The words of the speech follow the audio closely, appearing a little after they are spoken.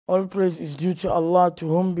All praise is due to Allah, to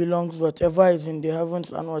whom belongs whatever is in the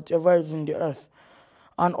heavens and whatever is in the earth.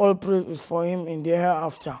 And all praise is for him in the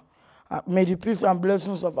hereafter. May the peace and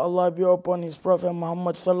blessings of Allah be upon his Prophet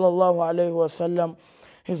Muhammad sallallahu alaihi wasallam,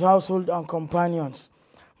 his household and companions.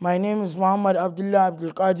 My name is Muhammad Abdullah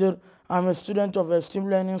Abdul Qadir. I'm a student of ESTEEM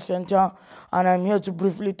Learning Center, and I'm here to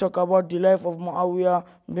briefly talk about the life of Muawiyah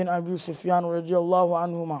bin Abi Sufyan radiallahu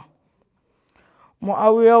anhuma.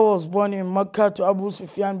 Muawiyah was born in Mecca to Abu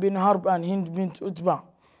Sufyan bin Harb and Hind bint Utbah.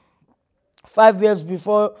 5 years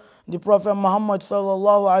before the Prophet Muhammad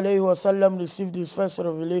sallallahu alaihi wasallam received his first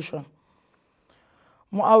revelation.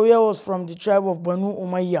 Muawiyah was from the tribe of Banu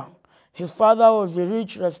Umayyah. His father was a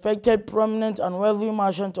rich, respected, prominent, and wealthy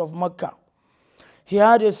merchant of Mecca. He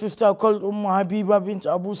had a sister called Habiba bint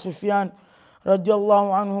Abu Sufyan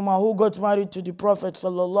radiallahu anhuma, who got married to the Prophet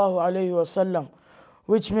sallallahu alaihi wasallam,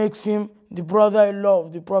 which makes him the brother-in-law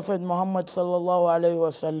of the Prophet Muhammad sallallahu alaihi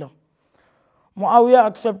wasallam. Muawiyah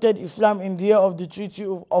accepted Islam in the year of the Treaty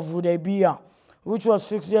of Hudaybiyah, which was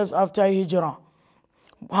 6 years after Hijrah.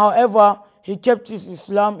 However, he kept his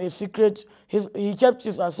Islam a secret. He kept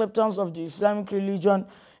his acceptance of the Islamic religion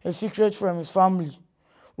a secret from his family.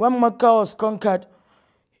 When Mecca was conquered,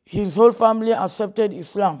 his whole family accepted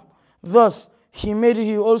Islam. Thus, he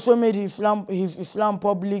also made his Islam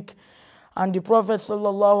public, and the Prophet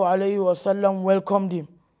sallallahu alaihi wasallam welcomed him.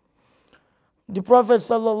 The Prophet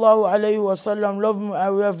sallallahu alaihi wasallam loved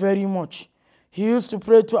Muawiyah very much. He used to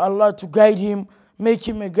pray to Allah to guide him, make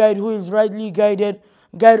him a guide who is rightly guided,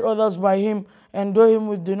 guide others by him, endow him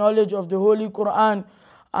with the knowledge of the Holy Quran,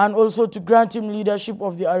 and also to grant him leadership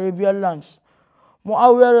of the Arabian lands.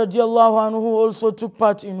 Muawiyah radiallahu anhu also took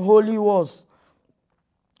part in holy wars.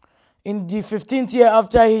 In the 15th year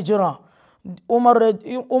after Hijrah, Umar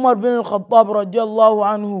bin al-Khattab radiallahu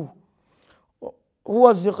anhu, who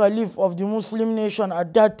was the Caliph of the Muslim nation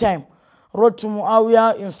at that time, wrote to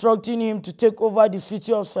Muawiyah instructing him to take over the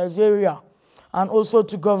city of Caesarea and also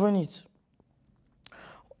to govern it.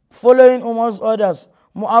 Following Umar's orders,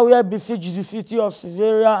 Muawiyah besieged the city of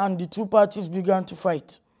Caesarea and the two parties began to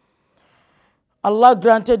fight. Allah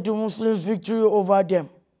granted the Muslims victory over them.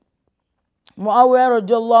 Muawiyah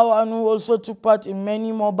radiallahu anhu also took part in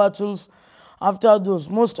many more battles after those,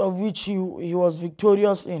 most of which he was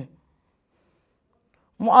victorious in.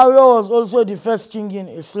 Muawiyah was also the first king in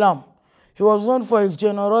Islam. He was known for his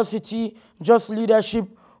generosity, just leadership,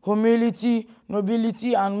 humility,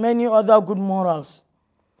 nobility, and many other good morals.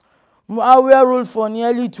 Muawiyah ruled for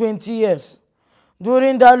nearly 20 years.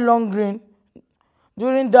 During that long reign,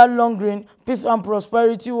 peace and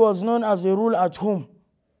prosperity was known as a rule at home.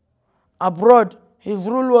 Abroad, his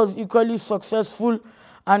rule was equally successful,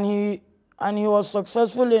 and he was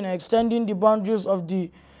successful in extending the boundaries of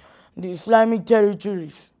the Islamic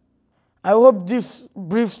territories. I hope this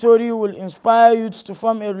brief story will inspire youths to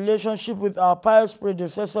form a relationship with our pious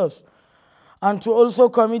predecessors and to also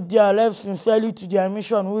commit their lives sincerely to their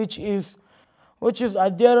mission, which is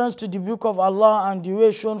adherence to the Book of Allah and the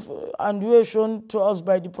way shown to us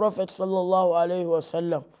by the Prophet sallallahu alaihi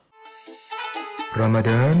wasallam.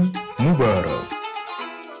 Ramadan Mubarak.